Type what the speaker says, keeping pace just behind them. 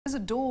Was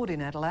adored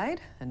in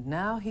Adelaide, and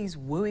now he's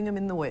wooing them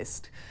in the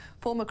West.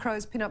 Former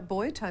Crows pin-up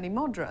boy Tony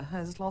Modra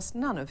has lost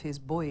none of his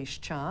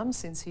boyish charm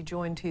since he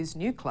joined his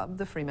new club,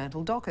 the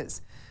Fremantle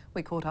Dockers.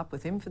 We caught up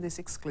with him for this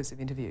exclusive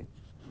interview.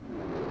 I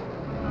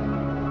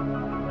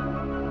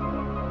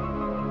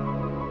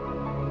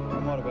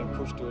might have been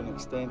pushed to an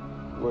extent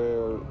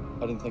where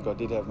I didn't think I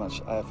did have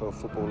much AFL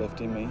football left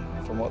in me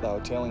from what they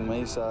were telling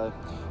me, so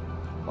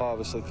I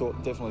obviously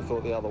definitely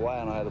thought the other way,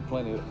 and I had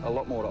a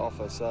lot more to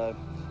offer, so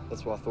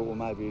that's why I thought, well,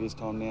 maybe it is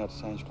time now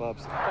to change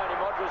clubs. Tony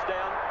Modra's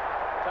down.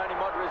 Tony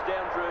Modra is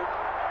down, Drew.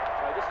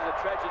 So this is a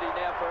tragedy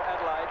now for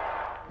Adelaide.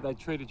 They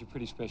treated you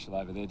pretty special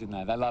over there, didn't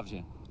they? They loved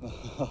you. I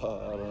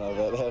don't know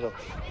about that.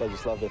 They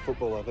just love their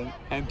football, I think.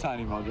 And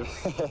Tony Modra.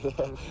 I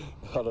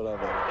don't know about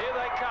that. Here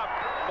they come.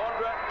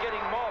 Modra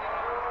getting mobbed.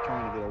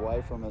 Trying to get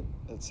away from it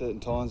at certain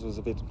times was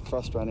a bit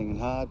frustrating and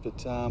hard,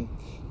 but I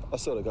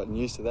sort of gotten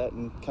used to that,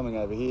 and coming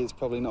over here is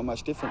probably not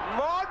much different.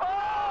 Modra!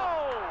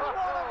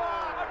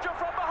 Modra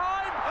from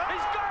behind!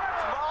 He's got it!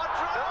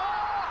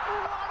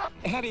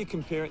 Modra! How do you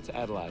compare it to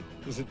Adelaide?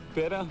 Is it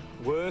better,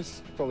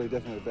 worse? Probably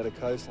definitely a better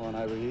coastline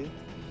over here.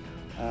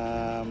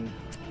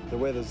 The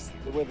weather's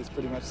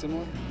pretty much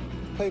similar.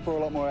 People are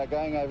a lot more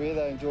outgoing over here.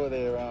 They enjoy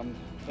their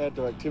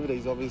outdoor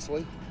activities,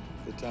 obviously.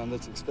 But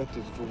that's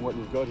expected from what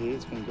you've got here.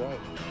 It's been great.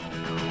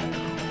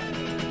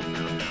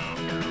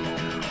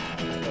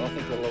 I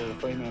think a lot of the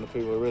Fremantle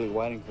people are really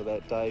waiting for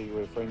that day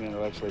where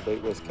Fremantle actually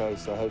beat West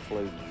Coast, so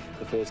hopefully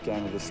the first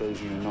game of the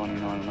season in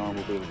 1999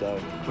 will be the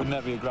day. Wouldn't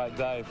that be a great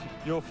day?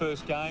 Your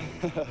first game,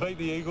 beat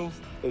the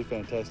Eagles? It'd be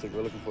fantastic.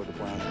 We're looking forward to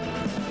playing.